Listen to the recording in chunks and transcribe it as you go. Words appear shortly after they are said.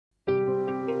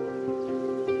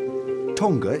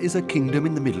Tonga is a kingdom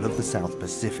in the middle of the South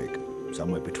Pacific,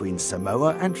 somewhere between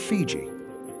Samoa and Fiji.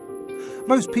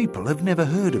 Most people have never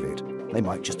heard of it. They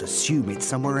might just assume it's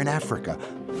somewhere in Africa.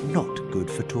 Not good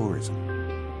for tourism.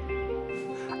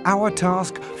 Our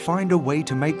task, find a way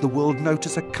to make the world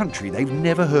notice a country they've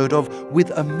never heard of with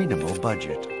a minimal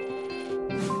budget.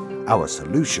 Our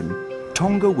solution,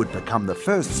 Tonga would become the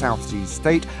first South Seas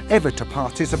state ever to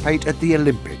participate at the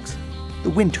Olympics.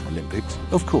 The Winter Olympics,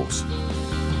 of course.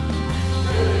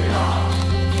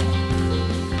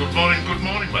 Good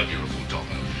morning, my beautiful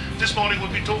Tonga. This morning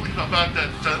we'll be talking about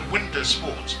that winter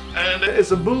sports. And there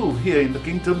is a move here in the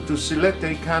kingdom to select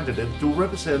a candidate to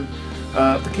represent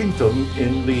the kingdom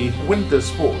in the winter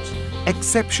sports.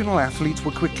 Exceptional athletes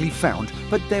were quickly found,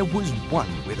 but there was one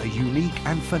with a unique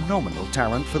and phenomenal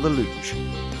talent for the luge.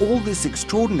 All this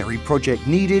extraordinary project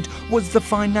needed was the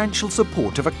financial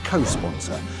support of a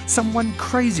co-sponsor, someone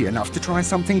crazy enough to try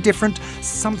something different,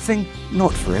 something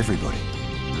not for everybody.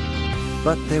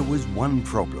 But there was one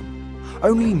problem.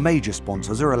 Only major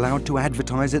sponsors are allowed to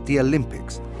advertise at the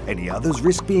Olympics. Any others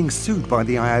risk being sued by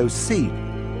the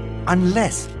IOC,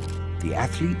 unless the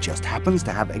athlete just happens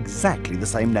to have exactly the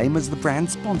same name as the brand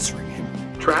sponsoring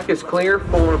him. Track is clear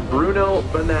for Bruno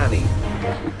Banani.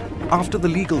 After the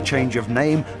legal change of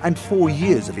name and 4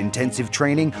 years of intensive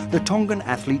training, the Tongan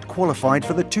athlete qualified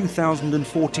for the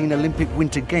 2014 Olympic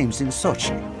Winter Games in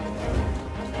Sochi.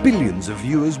 Billions of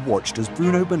viewers watched as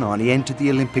Bruno Banani entered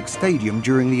the Olympic Stadium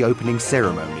during the opening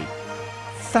ceremony.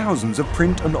 Thousands of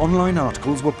print and online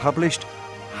articles were published.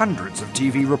 Hundreds of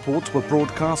TV reports were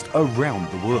broadcast around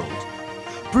the world.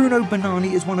 Bruno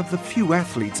Banani is one of the few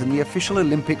athletes in the official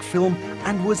Olympic film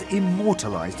and was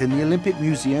immortalized in the Olympic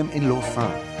Museum in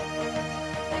Lausanne.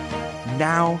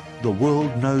 Now the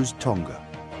world knows Tonga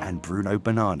and Bruno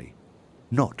Banani.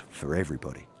 Not for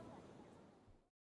everybody.